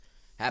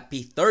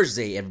Happy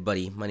Thursday,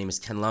 everybody. My name is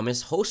Ken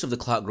Lamis, host of the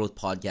Clout Growth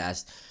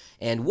Podcast.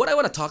 And what I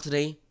want to talk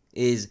today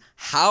is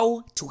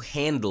how to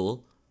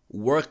handle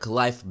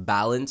work-life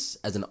balance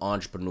as an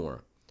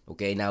entrepreneur.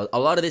 Okay, now a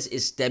lot of this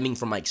is stemming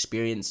from my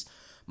experience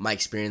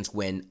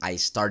when I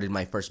started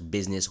my first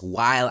business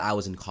while I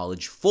was in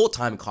college,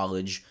 full-time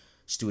college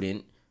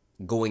student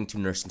going to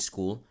nursing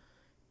school.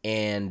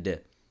 And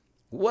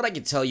what I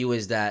can tell you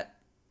is that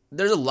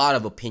there's a lot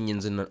of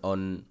opinions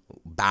on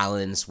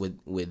balance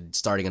with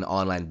starting an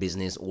online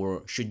business,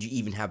 or should you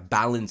even have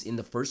balance in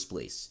the first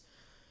place.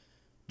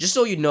 Just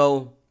so you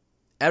know,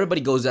 everybody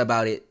goes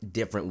about it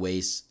different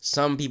ways.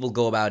 Some people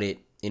go about it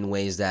in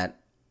ways that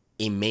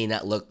it may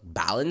not look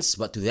balanced,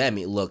 but to them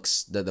it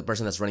looks, the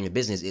person that's running a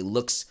business, it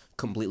looks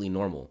completely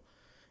normal.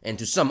 And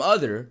to some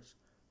others,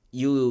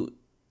 you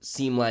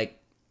seem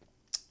like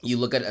you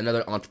look at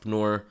another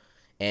entrepreneur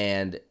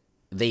and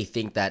they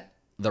think that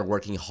they're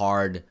working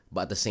hard,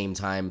 but at the same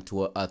time,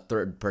 to a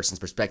third person's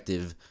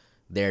perspective,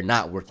 they're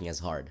not working as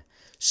hard.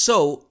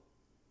 So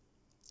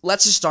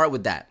let's just start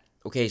with that.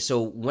 Okay,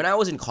 so when I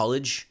was in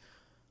college,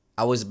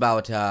 I was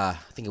about, I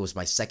think it was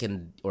my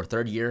second or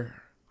third year.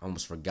 I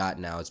almost forgot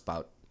now. It's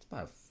about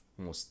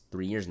almost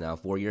 3 years now,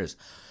 4 years.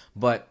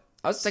 But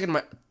I was second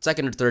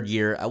or third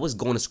year. I was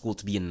going to school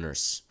to be a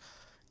nurse.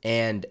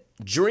 And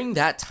during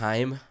that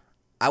time,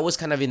 I was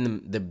kind of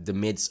in the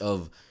midst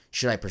of,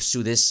 should I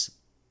pursue this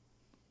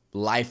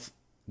life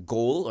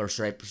goal, or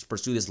should I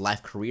pursue this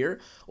life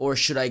career, or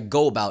should I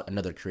go about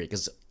another career?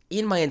 Because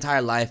in my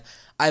entire life,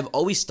 I've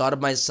always thought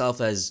of myself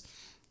as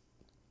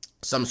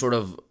some sort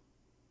of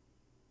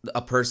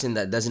a person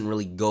that doesn't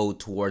really go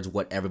towards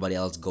what everybody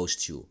else goes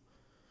to.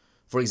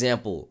 For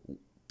example,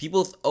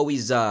 people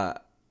always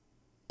let's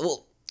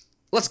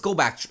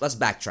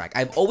backtrack.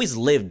 I've always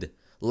lived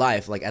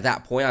life, like at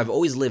that point, I've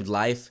always lived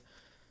life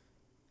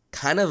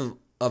kind of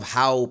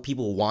how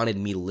people wanted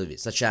me to live it,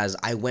 such as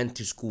I went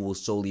to school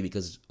solely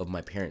because of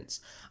my parents.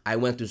 I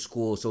went to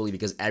school solely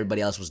because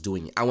everybody else was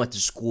doing it. I went to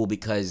school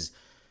because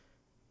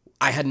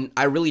I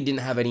really didn't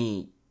have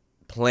any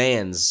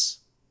plans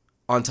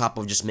on top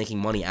of just making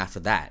money after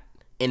that.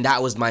 And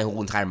that was my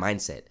whole entire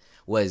mindset,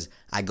 was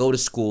I go to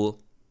school,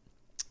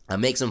 I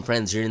make some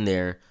friends here and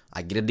there,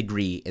 I get a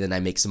degree, and then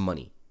I make some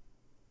money.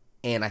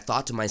 And I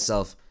thought to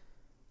myself,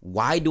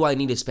 why do I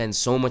need to spend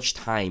so much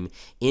time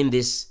in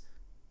this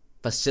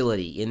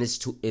facility, in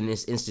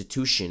this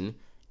institution,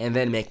 and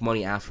then make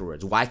money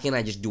afterwards? Why can't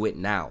I just do it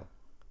now?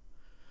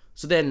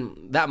 So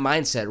then that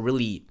mindset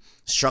really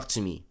struck to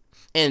me,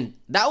 and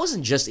that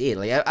wasn't just it.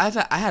 Like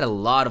I had a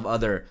lot of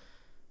other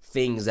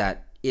things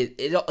that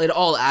it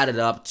all added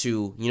up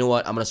to. You know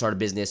what? I'm gonna start a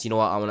business. You know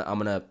what? I'm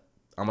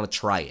gonna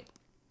try it.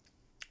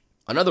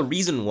 Another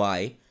reason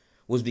why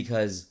was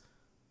because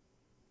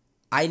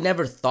I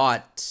never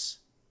thought,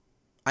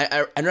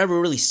 I never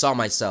really saw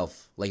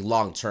myself like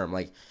long term,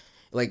 Like,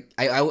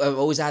 I've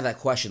always had that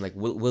question, like,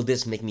 will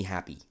this make me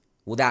happy?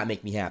 Will that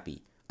make me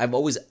happy? I've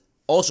always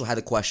also had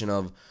the question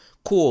of,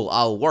 cool,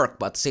 I'll work,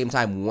 but at the same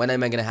time, when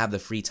am I going to have the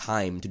free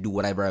time to do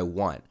whatever I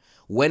want?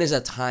 When is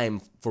a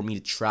time for me to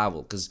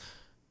travel? Because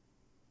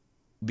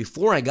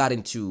before I got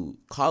into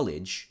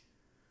college,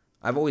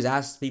 I've always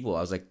asked people, I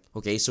was like,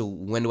 okay, so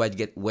when do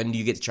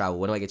you get to travel?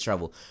 When do I get to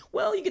travel?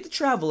 Well, you get to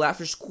travel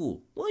after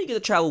school. Well, you get to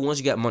travel once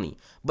you get money.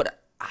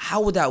 But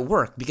how would that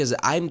work? Because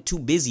I'm too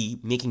busy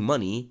making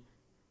money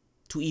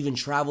to even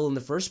travel in the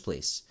first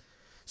place.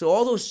 So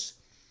all those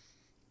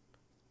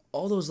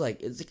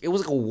like, it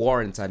was like a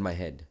war inside my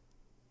head.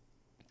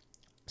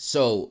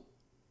 So,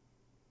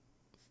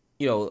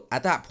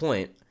 at that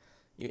point,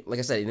 like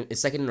I said, in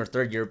second or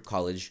third year of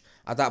college,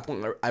 at that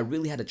point, I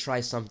really had to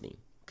try something.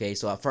 Okay,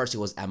 so at first it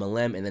was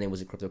MLM, and then it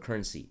was a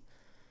cryptocurrency.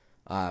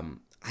 I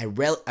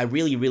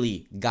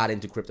really got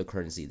into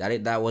cryptocurrency.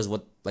 That was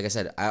what, like I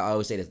said, I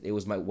always say that it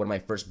was one of my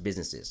first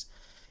businesses.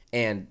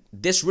 And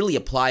this really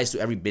applies to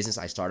every business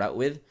I start out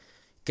with,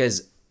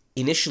 because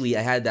initially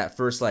I had that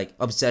first like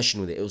obsession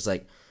with it. It was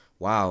like,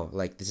 wow,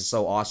 like this is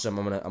so awesome.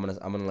 I'm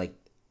gonna like,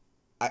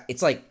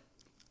 it's like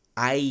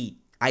I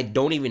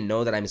don't even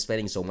know that I'm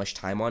spending so much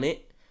time on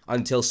it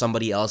until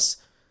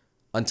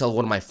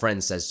one of my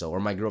friends says so, or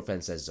my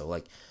girlfriend says so.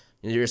 Like,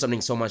 you're spending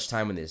so much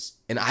time on this,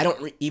 and I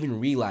don't even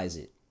realize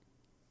it.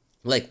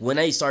 Like when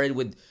I started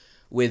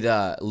with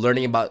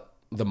learning about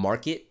the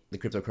market, the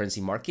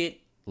cryptocurrency market,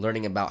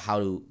 learning about how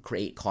to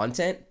create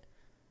content,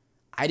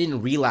 I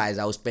didn't realize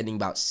I was spending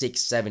about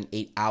 6, 7,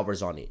 8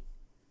 hours on it.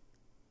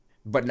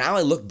 But now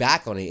I look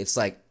back on it, it's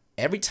like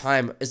every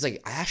time, it's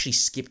like I actually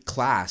skipped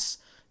class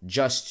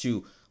just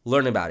to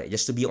learn about it,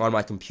 just to be on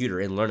my computer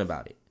and learn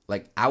about it.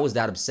 Like, I was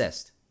that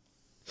obsessed,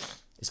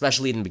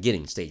 especially in the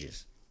beginning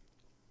stages.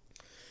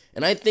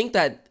 And I think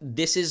that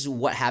this is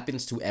what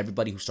happens to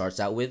everybody who starts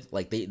out with.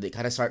 Like, they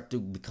kind of start to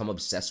become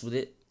obsessed with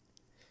it.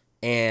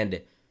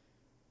 And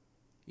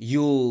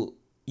you'll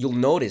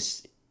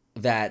notice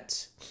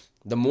that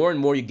the more and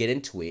more you get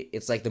into it,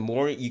 it's like the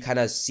more you kind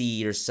of see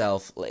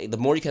yourself, like the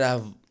more you kind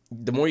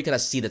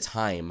of see the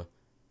time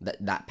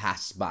that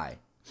passes by,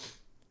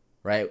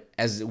 right?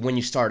 As when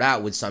you start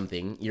out with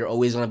something, you're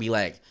always gonna be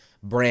like,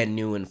 brand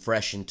new and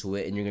fresh into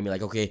it, and you're gonna be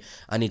like, okay,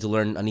 I need to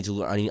learn,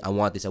 I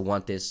want this, I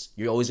want this.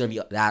 You're always gonna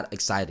be that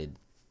excited.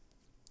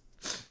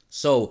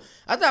 So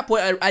at that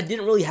point, I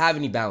didn't really have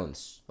any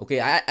balance. Okay,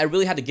 I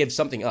really had to give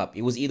something up.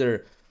 It was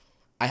either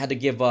I had to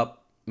give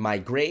up my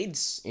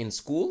grades in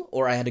school,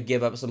 or I had to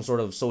give up some sort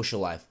of social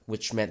life,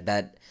 which meant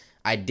that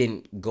I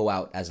didn't go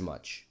out as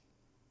much.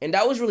 And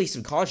that was really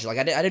subconscious. Like,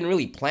 I didn't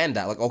really plan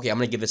that. Like, okay, I'm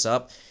going to give this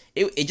up.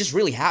 It just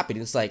really happened.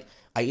 It's like,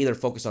 I either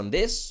focus on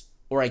this,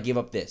 or I give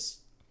up this.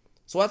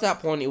 So at that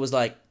point, it was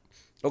like,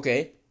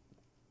 okay,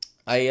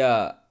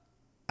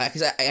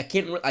 because I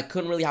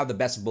couldn't really have the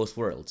best of both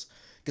worlds.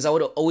 Because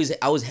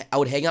I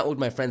would hang out with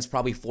my friends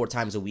probably 4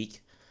 times a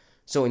week.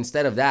 So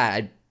instead of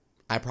that,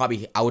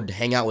 I would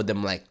hang out with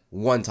them like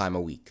 1 time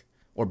a week,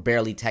 or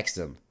barely text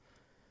them,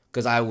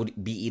 because I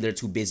would be either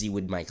too busy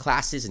with my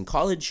classes in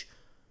college,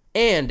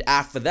 and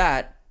after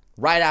that,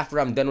 right after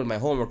I'm done with my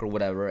homework or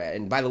whatever,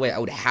 and by the way, I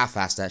would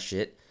half-ass that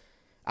shit,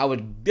 I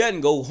would then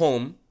go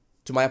home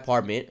to my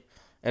apartment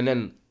and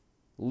then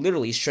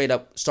literally straight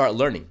up start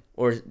learning,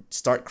 or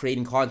start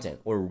creating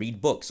content, or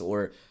read books,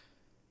 or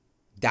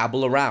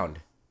dabble around.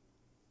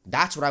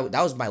 That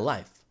was my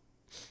life,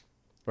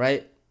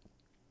 right?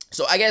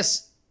 So I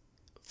guess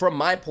from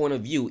my point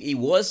of view, it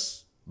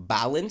was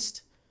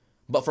balanced,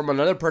 but from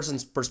another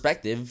person's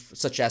perspective,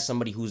 such as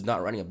somebody who's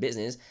not running a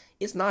business,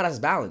 it's not as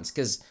balanced,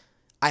 because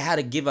I had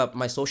to give up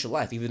my social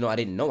life, even though I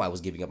didn't know I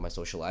was giving up my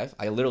social life.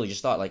 I literally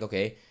just thought like,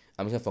 okay,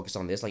 I'm just gonna focus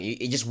on this. Like,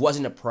 it just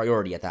wasn't a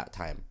priority at that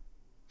time,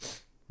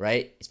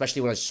 right?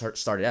 Especially when I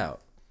started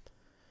out.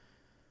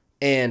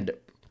 And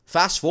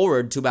fast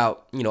forward to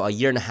about, a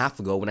year and a half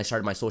ago, when I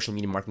started my social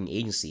media marketing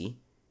agency,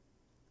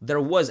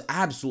 there was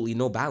absolutely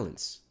no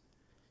balance.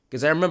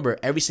 Because I remember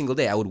every single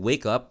day I would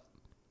wake up,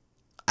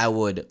 I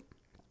would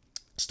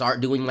start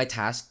doing my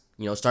task,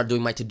 start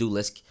doing my to-do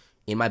list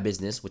in my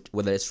business,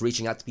 whether it's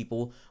reaching out to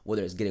people,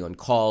 whether it's getting on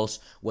calls,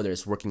 whether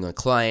it's working on a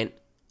client.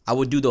 I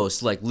would do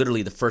those like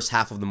literally the first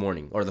half of the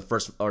morning, or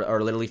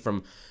literally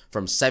from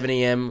 7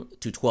 a.m.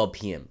 to 12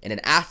 p.m. And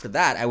then after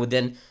that, I would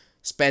then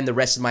spend the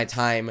rest of my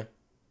time,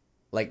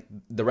 like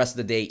the rest of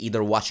the day,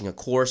 either watching a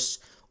course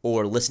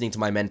or listening to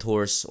my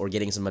mentors or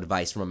getting some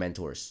advice from my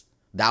mentors.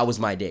 That was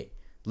my day.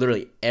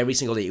 Literally every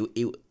single day,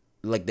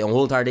 like the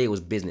whole entire day, it was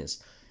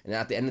business. And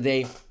at the end of the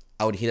day,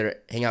 I would either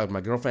hang out with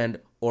my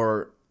girlfriend,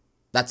 or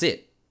that's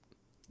it.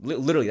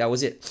 Literally, that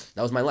was it.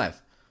 That was my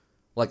life.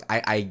 Like,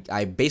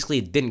 I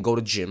basically didn't go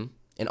to gym,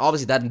 and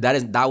obviously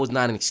that was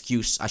not an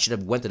excuse. I should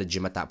have went to the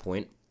gym at that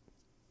point,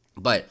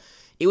 but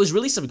it was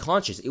really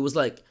subconscious. It was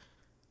like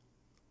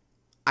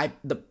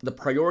the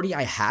priority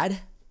I had,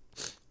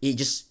 it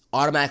just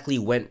automatically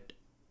went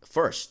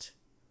first.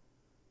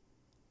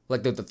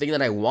 Like the thing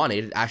that I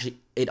wanted, actually,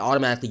 it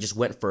automatically just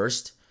went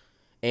first,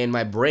 and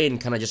my brain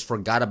kind of just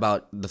forgot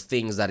about the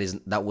things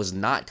that was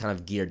not kind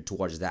of geared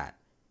towards that.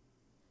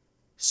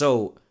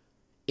 So,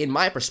 in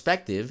my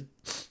perspective,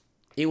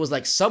 it was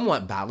like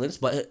somewhat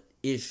balanced, but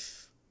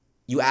if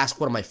you ask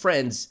one of my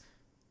friends,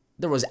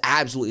 there was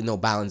absolutely no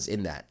balance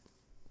in that.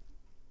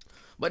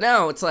 But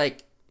now it's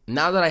like,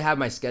 now that I have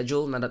my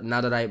schedule,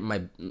 now that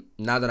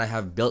I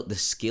have built the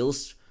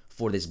skills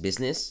for this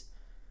business,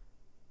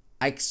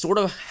 I sort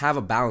of have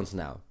a balance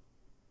now.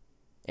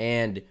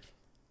 And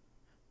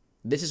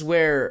this is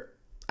where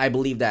I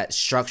believe that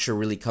structure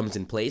really comes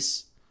in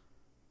place.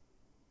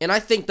 And I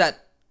think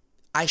that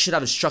I should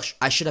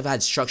have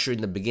had structure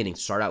in the beginning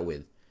to start out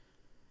with.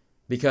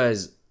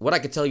 Because what I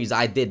could tell you is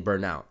I did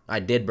burn out. I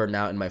did burn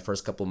out in my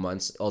first couple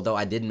months. Although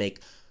I did make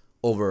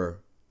over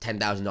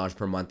 $10,000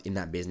 per month in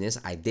that business,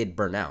 I did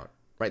burn out.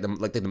 Right?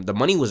 The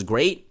money was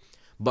great,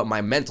 but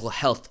my mental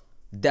health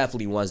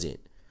definitely wasn't.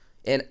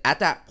 And at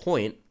that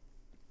point,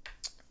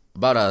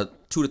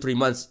 about 2 to 3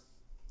 months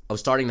of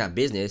starting that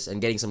business and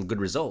getting some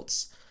good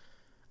results,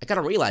 I kind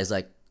of realized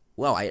like,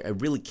 wow, I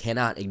really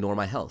cannot ignore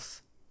my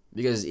health.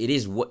 Because it's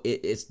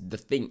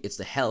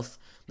the health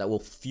that will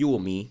fuel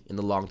me in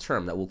the long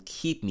term, that will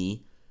keep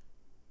me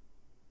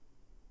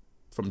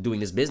from doing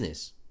this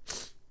business.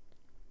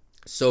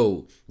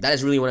 So that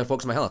is really when I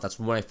focus on my health. That's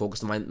when I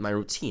focus on my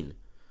routine.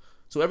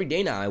 So every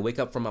day now I wake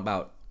up from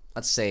about,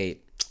 let's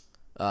say,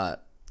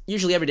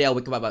 usually every day I'll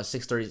wake up about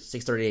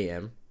 6:30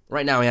 a.m.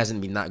 Right now it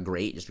hasn't been that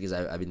great just because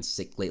I've been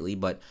sick lately,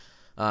 but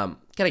kind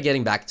of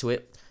getting back to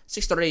it.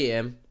 6:30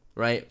 a.m.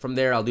 Right? From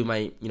there I'll do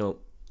my,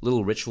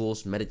 little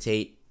rituals,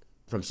 meditate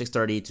from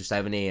 6:30 to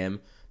 7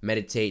 a.m.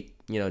 Meditate,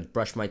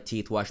 brush my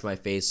teeth, wash my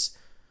face,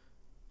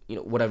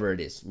 whatever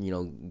it is,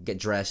 get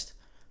dressed.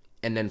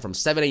 And then from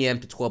 7 a.m.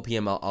 to 12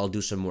 p.m. I'll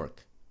do some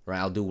work, right?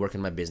 I'll do work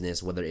in my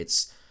business, whether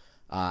it's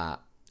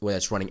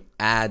running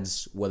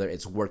ads, whether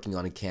it's working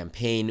on a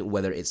campaign,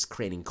 whether it's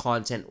creating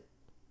content.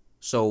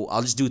 So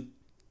I'll just do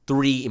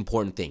 3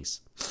 important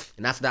things.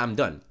 And after that, I'm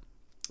done.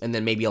 And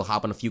then maybe I'll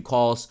hop on a few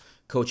calls,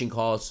 coaching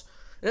calls,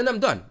 and then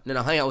I'm done. And then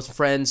I'll hang out with some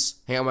friends,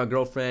 hang out with my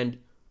girlfriend,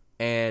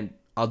 and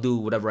I'll do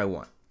whatever I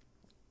want.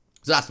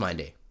 So that's my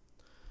day.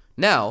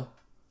 Now,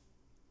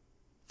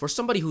 for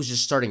somebody who's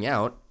just starting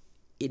out,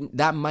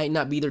 that might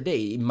not be their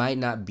day. It might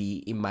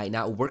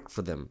not work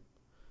for them.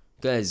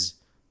 Because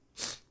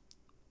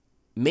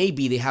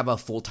maybe they have a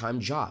full-time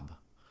job.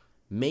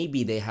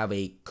 Maybe they have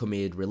a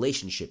committed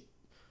relationship.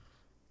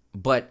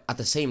 But at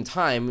the same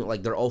time,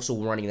 like, they're also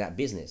running that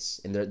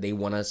business and they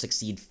want to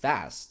succeed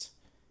fast.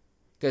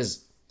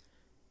 Because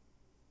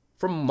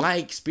from my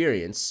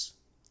experience,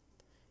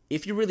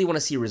 if you really want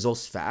to see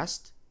results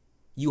fast,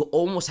 you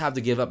almost have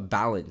to give up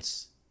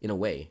balance in a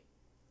way.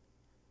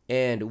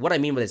 And what I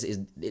mean by this is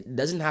it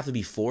doesn't have to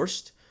be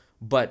forced,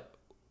 but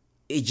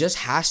it just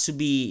has to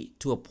be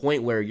to a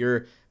point where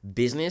your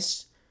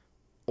business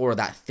or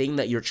that thing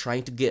that you're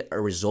trying to get a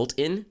result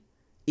in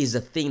is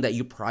a thing that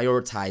you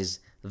prioritize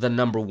the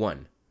number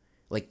one.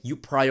 Like, you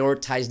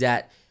prioritize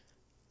that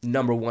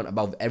number one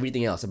above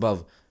everything else,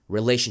 above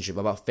relationship,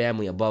 above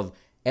family, above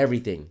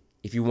everything,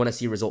 if you want to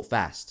see a result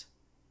fast.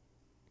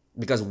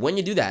 Because when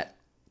you do that,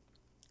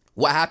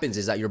 what happens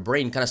is that your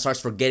brain kind of starts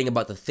forgetting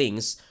about the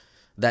things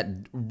that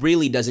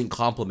really doesn't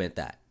complement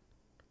that.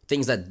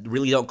 Things that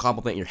really don't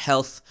complement your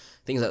health,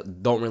 things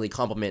that don't really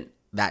complement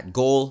that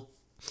goal.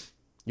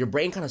 Your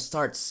brain kind of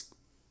starts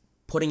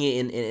putting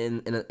it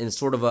in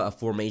sort of a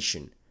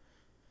formation.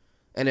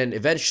 And then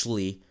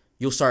eventually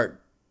you'll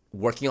start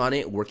working on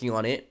it.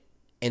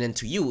 And then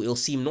to you, it'll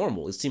seem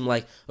normal. It'll seem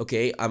like,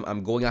 okay,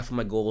 I'm going after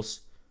my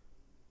goals.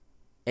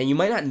 And you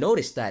might not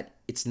notice that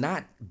it's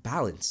not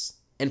balanced.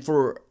 And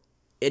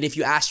if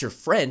you ask your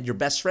friend, your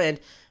best friend,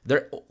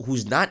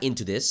 who's not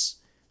into this,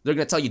 they're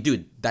going to tell you,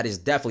 dude, that is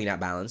definitely not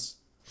balanced.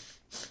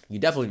 You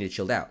definitely need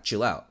to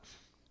chill out.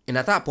 And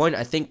at that point,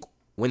 I think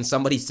when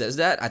somebody says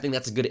that, I think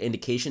that's a good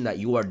indication that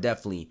you are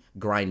definitely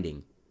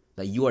grinding,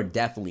 that you are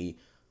definitely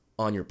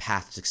on your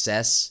path to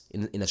success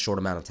in a short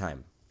amount of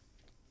time.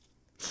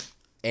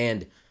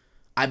 And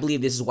I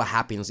believe this is what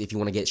happens if you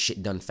want to get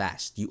shit done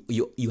fast.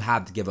 You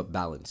have to give up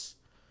balance.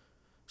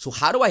 So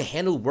how do I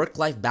handle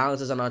work-life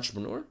balance as an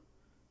entrepreneur?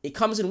 It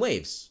comes in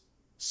waves.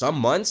 Some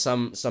months,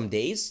 some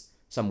days,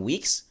 some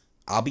weeks,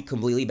 I'll be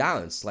completely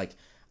balanced. Like,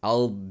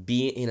 I'll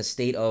be in a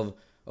state of,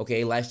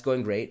 okay, life's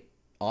going great,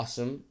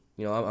 awesome.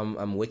 You know,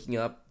 I'm waking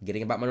up,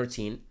 getting about my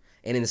routine.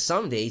 And in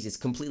some days, it's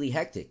completely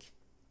hectic,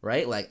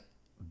 right? Like,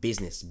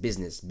 business.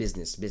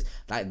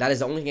 That is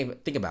the only thing I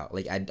think about.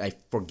 Like, I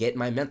forget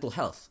my mental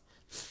health.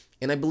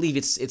 And I believe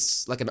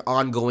it's like an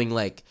ongoing,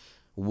 like,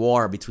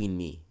 war between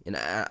me. And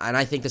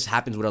I think this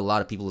happens with a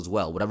lot of people as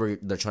well, whatever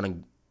they're trying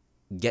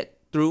to get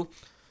through.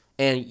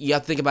 And you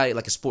have to think about it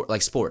like a sport,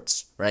 like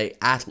sports, right?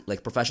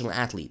 Like professional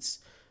athletes.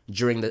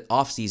 During the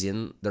off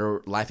season,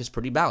 their life is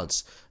pretty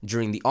balanced.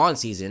 During the on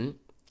season,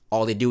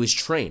 all they do is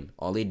train.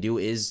 All they do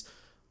is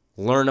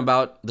learn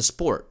about the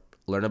sport,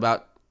 learn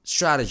about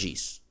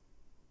strategies.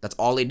 That's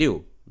all they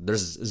do.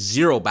 There's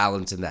zero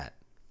balance in that.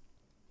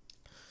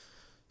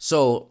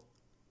 So,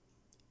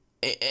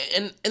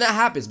 and that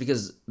happens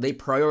because they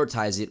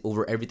prioritize it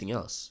over everything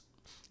else.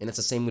 And it's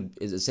the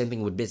same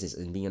thing with business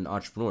and being an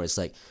entrepreneur. It's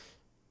like,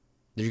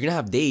 you're gonna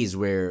have days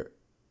where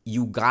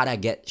you gotta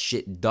get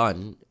shit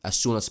done as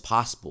soon as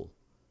possible,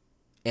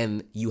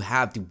 and you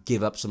have to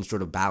give up some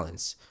sort of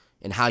balance.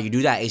 And how you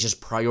do that is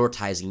just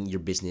prioritizing your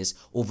business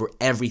over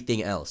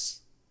everything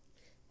else.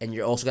 And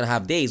you're also gonna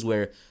have days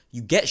where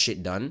you get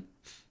shit done,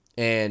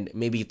 and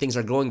maybe things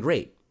are going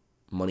great,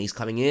 money's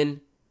coming in,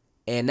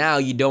 and now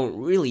you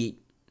don't really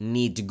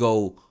need to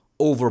go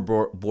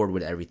overboard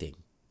with everything.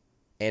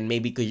 And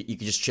maybe you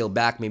could just chill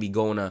back, maybe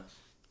go on a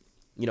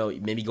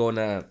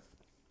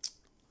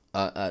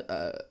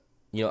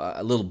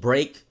little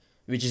break,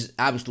 which is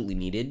absolutely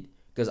needed.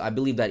 Because I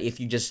believe that if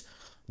you just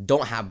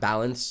don't have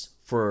balance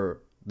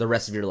for the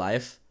rest of your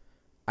life,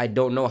 I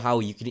don't know how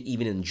you can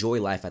even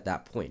enjoy life at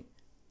that point.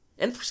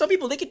 And for some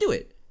people, they can do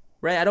it,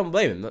 right? I don't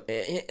blame them.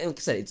 And like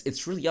I said,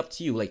 it's really up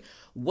to you. Like,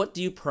 what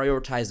do you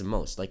prioritize the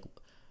most? Like,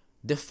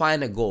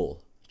 define a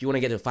goal. If you want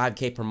to get to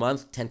 5K per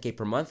month, 10K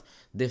per month,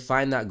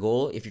 define that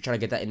goal. If you're trying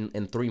to get that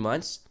in 3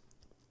 months,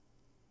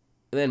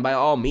 then by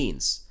all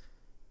means,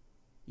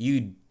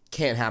 you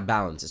can't have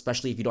balance,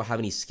 especially if you don't have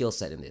any skill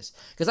set in this.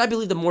 Because I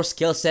believe the more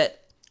skill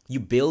set you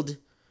build,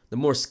 the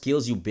more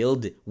skills you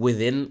build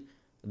within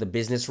the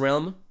business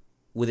realm,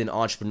 within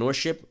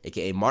entrepreneurship,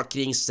 aka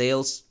marketing,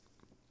 sales,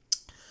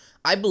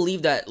 I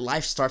believe that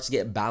life starts to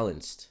get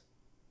balanced.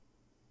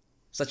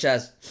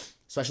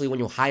 Especially when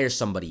you hire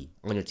somebody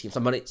on your team,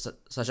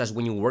 such as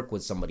when you work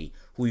with somebody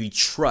who you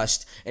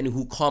trust and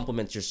who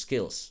complements your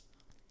skills.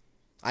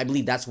 I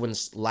believe that's when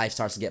life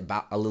starts to get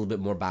a little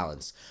bit more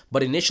balanced.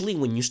 But initially,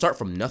 when you start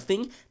from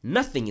nothing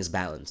is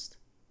balanced.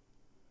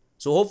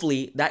 So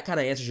hopefully that kind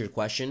of answers your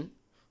question,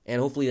 and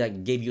hopefully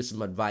that gave you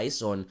some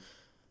advice on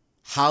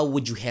how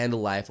would you handle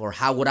life, or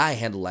how would I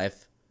handle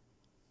life,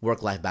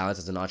 work-life balance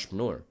as an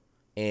entrepreneur.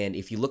 And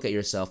if you look at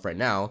yourself right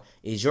now,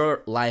 is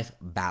your life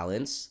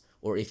balanced,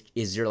 or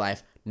is your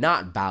life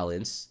not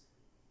balanced,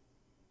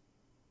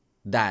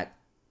 that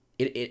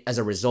it as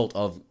a result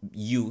of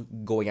you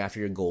going after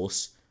your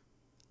goals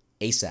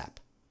ASAP?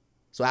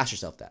 So ask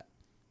yourself that.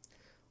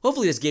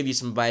 Hopefully this gave you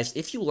some advice.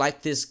 If you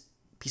like this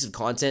piece of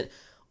content,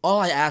 all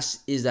I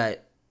ask is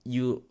that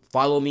you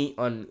follow me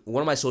on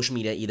one of my social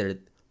media, either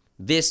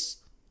this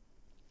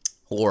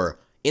or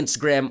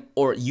Instagram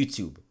or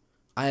YouTube.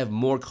 I have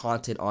more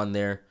content on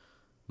there.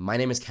 My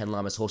name is Ken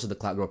Lamas, host of the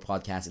Clout Grow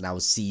podcast, and I will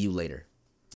see you later.